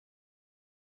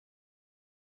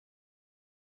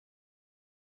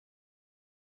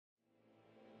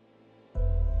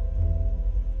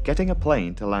Getting a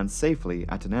plane to land safely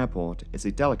at an airport is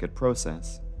a delicate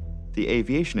process. The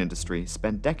aviation industry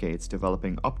spent decades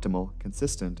developing optimal,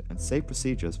 consistent, and safe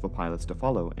procedures for pilots to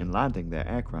follow in landing their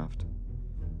aircraft.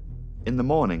 In the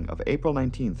morning of April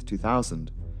 19,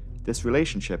 2000, this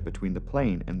relationship between the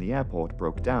plane and the airport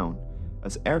broke down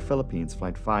as Air Philippines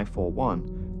Flight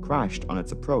 541 crashed on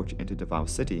its approach into Davao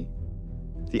City.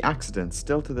 The accident,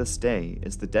 still to this day,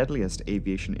 is the deadliest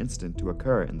aviation incident to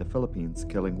occur in the Philippines,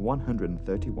 killing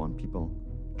 131 people.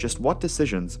 Just what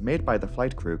decisions made by the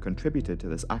flight crew contributed to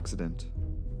this accident?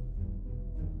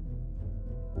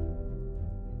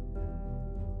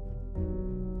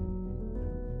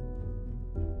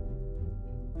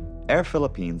 Air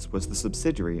Philippines was the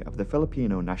subsidiary of the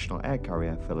Filipino national air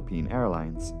carrier Philippine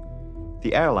Airlines.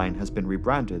 The airline has been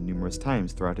rebranded numerous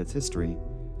times throughout its history,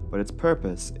 but its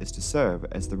purpose is to serve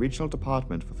as the regional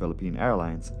department for Philippine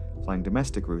Airlines, flying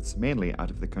domestic routes mainly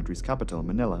out of the country's capital,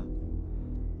 Manila.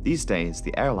 These days,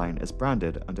 the airline is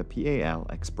branded under PAL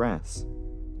Express.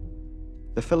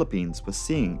 The Philippines was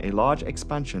seeing a large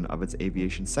expansion of its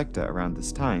aviation sector around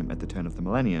this time at the turn of the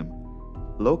millennium.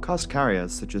 Low-cost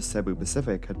carriers such as Cebu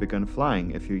Pacific had begun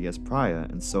flying a few years prior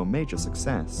and saw major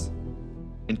success.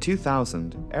 In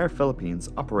 2000, Air Philippines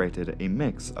operated a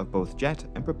mix of both jet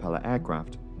and propeller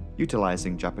aircraft,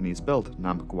 utilizing Japanese-built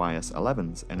Namquayas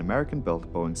 11s and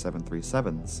American-built Boeing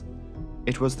 737s.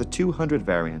 It was the 200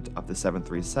 variant of the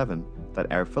 737 that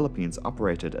Air Philippines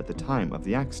operated at the time of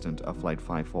the accident of Flight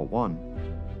 541.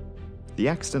 The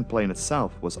accident plane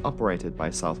itself was operated by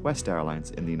Southwest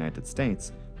Airlines in the United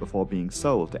States before being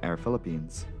sold to Air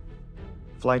Philippines.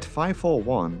 Flight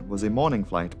 541 was a morning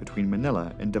flight between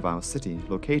Manila and Davao City,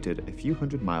 located a few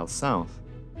hundred miles south.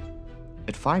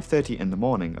 At 5:30 in the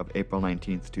morning of April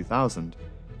 19, 2000,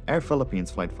 Air Philippines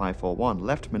Flight 541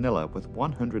 left Manila with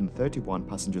 131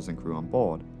 passengers and crew on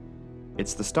board.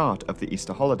 It's the start of the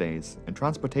Easter holidays, and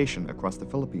transportation across the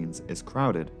Philippines is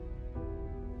crowded.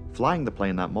 Flying the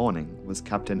plane that morning was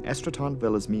Captain Estraton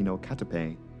Villasmino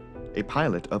Catapay, a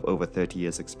pilot of over 30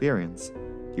 years' experience.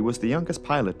 He was the youngest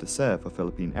pilot to serve for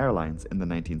Philippine Airlines in the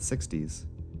 1960s.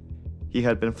 He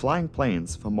had been flying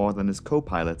planes for more than his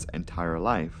co-pilot's entire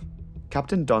life.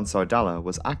 Captain Don Sardala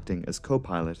was acting as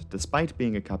co-pilot despite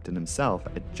being a captain himself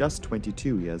at just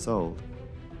 22 years old.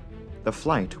 The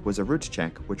flight was a route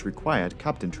check which required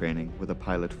captain training with a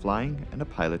pilot flying and a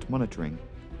pilot monitoring.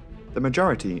 The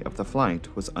majority of the flight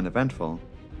was uneventful.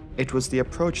 It was the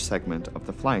approach segment of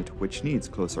the flight which needs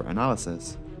closer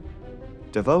analysis.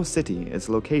 Davao City is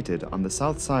located on the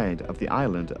south side of the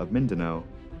island of Mindanao.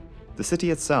 The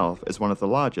city itself is one of the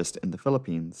largest in the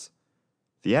Philippines.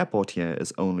 The airport here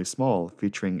is only small,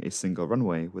 featuring a single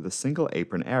runway with a single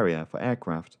apron area for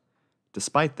aircraft.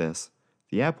 Despite this,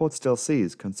 the airport still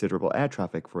sees considerable air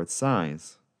traffic for its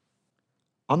size.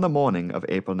 On the morning of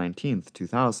April 19,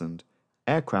 2000,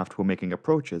 aircraft were making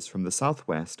approaches from the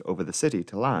southwest over the city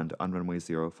to land on runway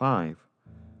 05.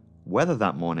 Weather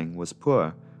that morning was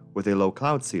poor, with a low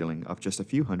cloud ceiling of just a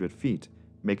few hundred feet,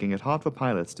 making it hard for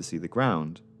pilots to see the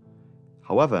ground.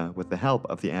 However, with the help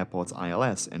of the airport's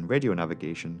ILS and radio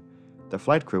navigation, the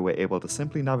flight crew were able to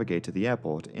simply navigate to the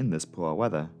airport in this poor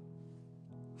weather.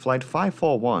 Flight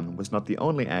 541 was not the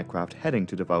only aircraft heading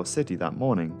to Davao City that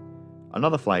morning.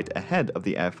 Another flight ahead of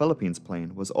the Air Philippines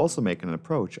plane was also making an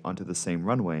approach onto the same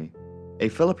runway, a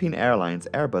Philippine Airlines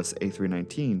Airbus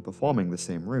A319 performing the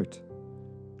same route.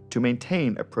 To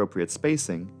maintain appropriate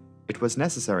spacing, it was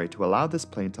necessary to allow this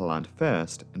plane to land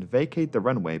first and vacate the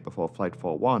runway before Flight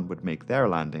 41 would make their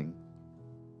landing.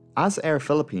 As Air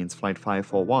Philippines Flight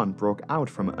 541 broke out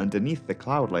from underneath the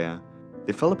cloud layer,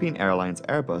 the Philippine Airlines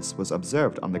Airbus was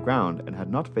observed on the ground and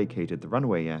had not vacated the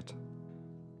runway yet.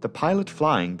 The pilot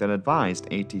flying then advised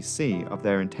ATC of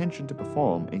their intention to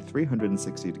perform a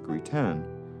 360-degree turn.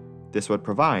 This would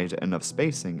provide enough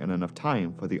spacing and enough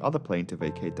time for the other plane to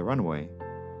vacate the runway.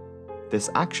 This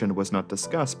action was not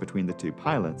discussed between the two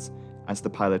pilots, as the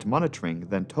pilot monitoring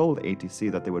then told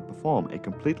ATC that they would perform a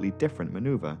completely different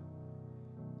maneuver.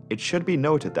 It should be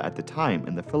noted that at the time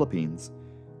in the Philippines,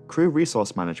 crew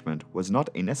resource management was not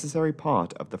a necessary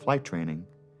part of the flight training.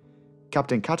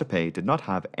 Captain Catapay did not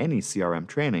have any CRM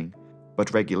training,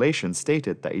 but regulations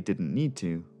stated that he didn't need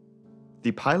to.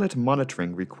 The pilot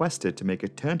monitoring requested to make a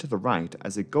turn to the right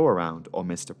as a go-around or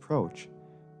missed approach.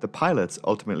 The pilots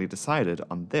ultimately decided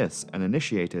on this and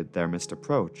initiated their missed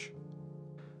approach.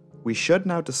 We should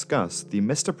now discuss the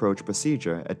missed approach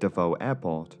procedure at Davao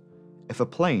Airport. If a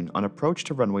plane on approach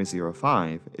to runway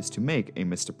 05 is to make a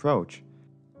missed approach,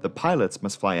 the pilots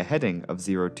must fly a heading of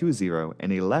 020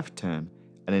 in a left turn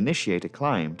and initiate a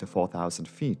climb to 4,000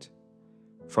 feet.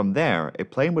 From there, a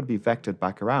plane would be vectored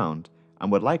back around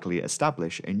and would likely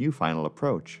establish a new final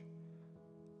approach.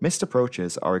 Missed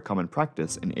approaches are a common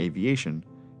practice in aviation.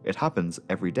 It happens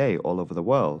every day all over the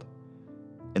world.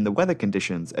 In the weather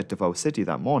conditions at Davao City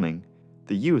that morning,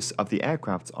 the use of the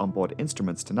aircraft's onboard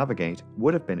instruments to navigate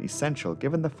would have been essential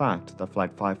given the fact that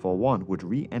Flight 541 would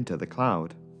re-enter the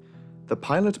cloud. The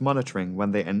pilot monitoring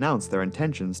when they announced their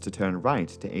intentions to turn right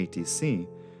to ATC,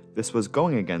 this was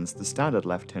going against the standard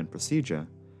left turn procedure.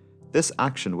 This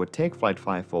action would take Flight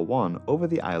 541 over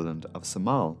the island of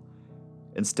Samal.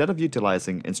 Instead of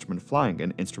utilizing instrument flying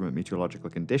in instrument meteorological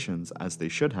conditions as they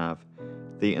should have,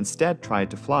 they instead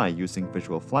tried to fly using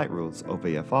visual flight rules or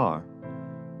VFR.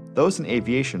 Those in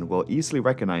aviation will easily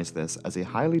recognize this as a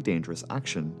highly dangerous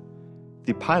action.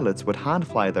 The pilots would hand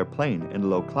fly their plane in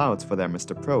low clouds for their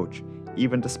missed approach,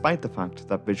 even despite the fact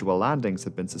that visual landings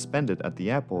had been suspended at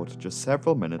the airport just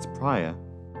several minutes prior.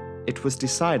 It was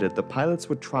decided the pilots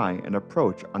would try an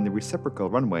approach on the reciprocal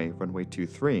runway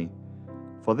 23.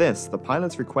 For this, the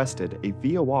pilots requested a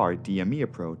VOR DME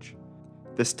approach.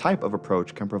 This type of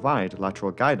approach can provide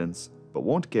lateral guidance, but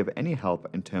won't give any help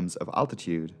in terms of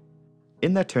altitude.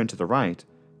 In their turn to the right,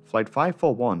 Flight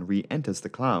 541 re-enters the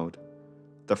cloud.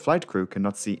 The flight crew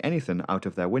cannot see anything out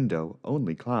of their window,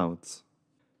 only clouds.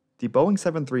 The Boeing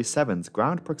 737's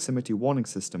Ground Proximity Warning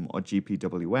System, or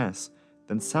GPWS,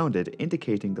 then sounded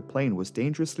indicating the plane was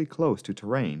dangerously close to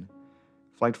terrain.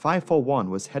 Flight 541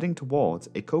 was heading towards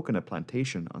a coconut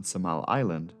plantation on Samal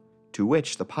Island, to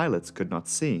which the pilots could not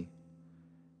see.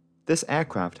 This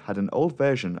aircraft had an old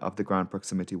version of the Ground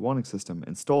Proximity Warning System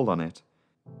installed on it.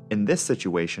 In this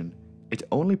situation, it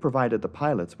only provided the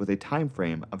pilots with a time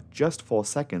frame of just 4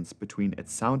 seconds between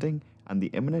its sounding and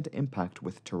the imminent impact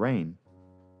with terrain.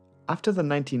 After the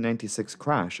 1996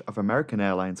 crash of American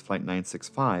Airlines Flight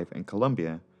 965 in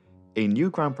Colombia, a new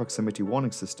ground proximity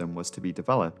warning system was to be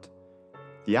developed.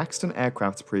 The accident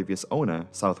aircraft's previous owner,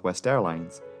 Southwest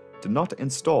Airlines, did not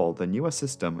install the newer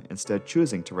system, instead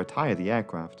choosing to retire the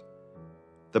aircraft.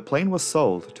 The plane was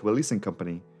sold to a leasing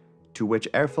company, to which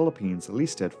Air Philippines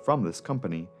leased it from this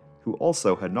company, who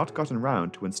also had not gotten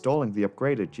round to installing the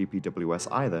upgraded GPWS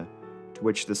either, to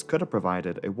which this could have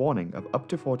provided a warning of up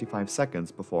to 45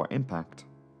 seconds before impact.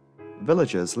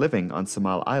 Villagers living on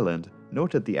Samal Island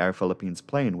noted the Air Philippines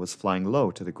plane was flying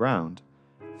low to the ground.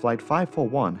 Flight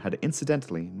 541 had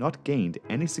incidentally not gained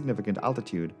any significant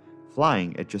altitude,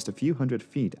 flying at just a few hundred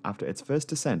feet after its first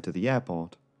descent to the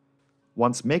airport.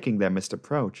 Once making their missed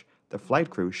approach, the flight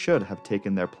crew should have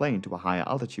taken their plane to a higher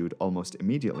altitude almost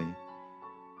immediately.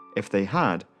 If they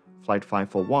had, Flight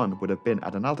 541 would have been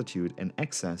at an altitude in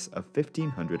excess of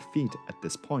 1,500 feet at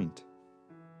this point.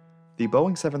 The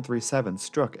Boeing 737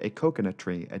 struck a coconut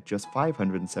tree at just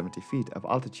 570 feet of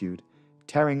altitude,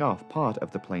 tearing off part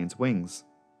of the plane's wings.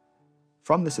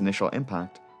 From this initial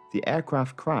impact, the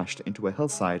aircraft crashed into a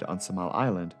hillside on Samal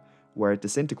Island, where it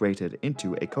disintegrated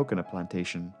into a coconut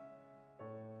plantation.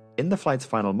 In the flight's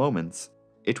final moments,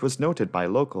 it was noted by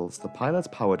locals the pilots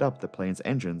powered up the plane's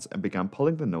engines and began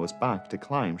pulling the nose back to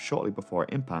climb shortly before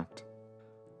impact.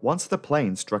 Once the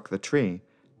plane struck the tree,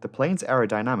 the plane's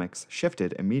aerodynamics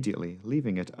shifted immediately,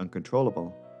 leaving it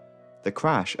uncontrollable. The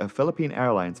crash of Philippine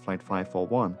Airlines Flight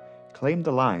 541 claimed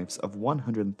the lives of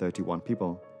 131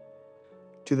 people.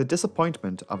 To the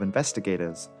disappointment of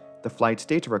investigators, the flight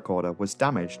data recorder was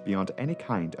damaged beyond any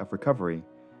kind of recovery,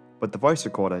 but the voice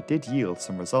recorder did yield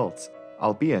some results,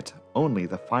 albeit only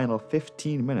the final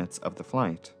 15 minutes of the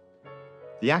flight.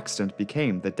 The accident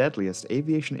became the deadliest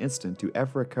aviation incident to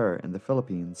ever occur in the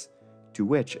Philippines, to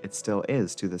which it still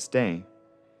is to this day.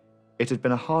 It had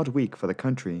been a hard week for the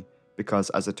country because,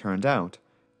 as it turned out,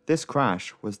 this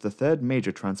crash was the third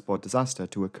major transport disaster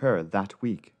to occur that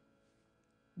week.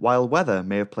 While weather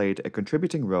may have played a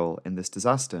contributing role in this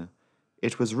disaster,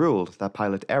 it was ruled that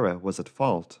pilot error was at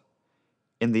fault.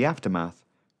 In the aftermath,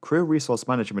 crew resource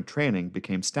management training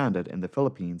became standard in the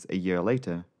Philippines a year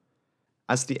later.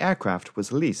 As the aircraft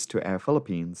was leased to Air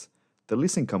Philippines, the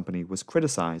leasing company was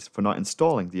criticized for not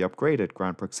installing the upgraded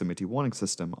ground proximity warning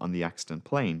system on the accident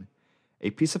plane, a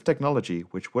piece of technology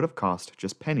which would have cost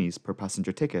just pennies per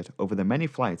passenger ticket over the many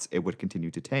flights it would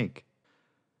continue to take.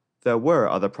 There were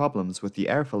other problems with the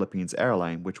Air Philippines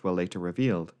airline which were later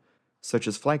revealed, such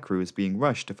as flight crews being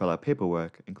rushed to fill out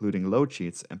paperwork, including load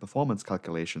sheets and performance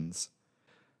calculations.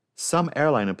 Some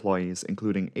airline employees,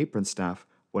 including apron staff,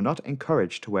 were not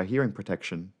encouraged to wear hearing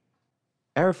protection.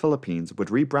 Air Philippines would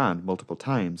rebrand multiple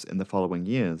times in the following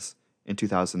years, in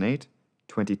 2008,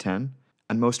 2010,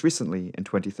 and most recently in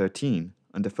 2013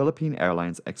 under Philippine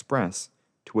Airlines Express,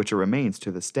 to which it remains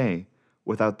to this day,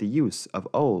 without the use of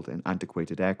old and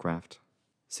antiquated aircraft.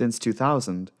 Since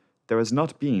 2000, There has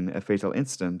not been a fatal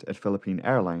incident at Philippine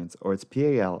Airlines or its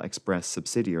PAL Express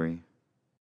subsidiary.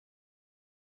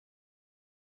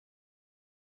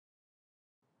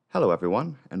 Hello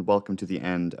everyone, and welcome to the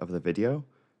end of the video.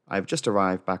 I've just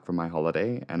arrived back from my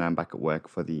holiday, and I'm back at work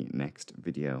for the next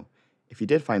video. If you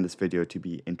did find this video to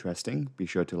be interesting, be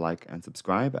sure to like and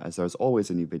subscribe, as there's always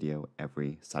a new video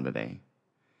every Saturday.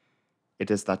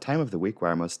 It is that time of the week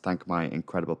where I must thank my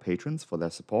incredible patrons for their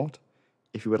support.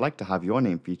 If you would like to have your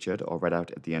name featured or read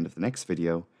out at the end of the next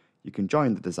video, you can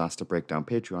join the Disaster Breakdown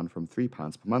Patreon from £3 per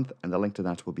month, and the link to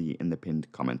that will be in the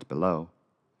pinned comment below.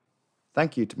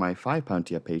 Thank you to my £5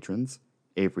 tier patrons,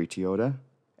 Avery Teoda,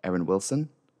 Erin Wilson,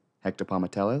 Hector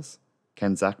Palmatellas,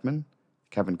 Ken Zachman,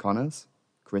 Kevin Connors,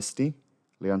 Christy,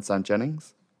 Leon Sant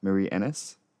Jennings, Marie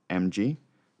Ennis, MG,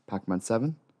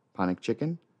 Pacman7, Panic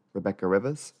Chicken, Rebecca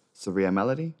Rivers, Soria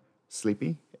Melody,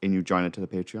 Sleepy, a new joiner to the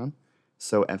Patreon,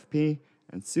 So FP,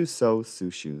 and Sue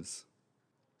Shoes.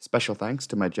 Special thanks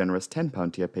to my generous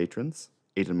 £10 tier patrons,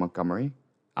 Aidan Montgomery,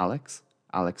 Alex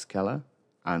Keller,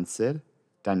 Ann Sid,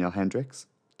 Daniel Hendricks,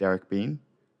 Derek Bean,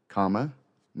 Karma,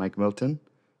 Mike Milton,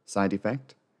 Side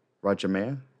Effect, Roger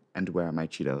Mayer, and Where Are My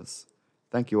Cheetos?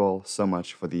 Thank you all so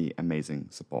much for the amazing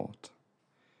support.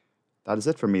 That is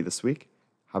it from me this week.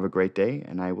 Have a great day,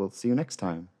 and I will see you next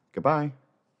time. Goodbye.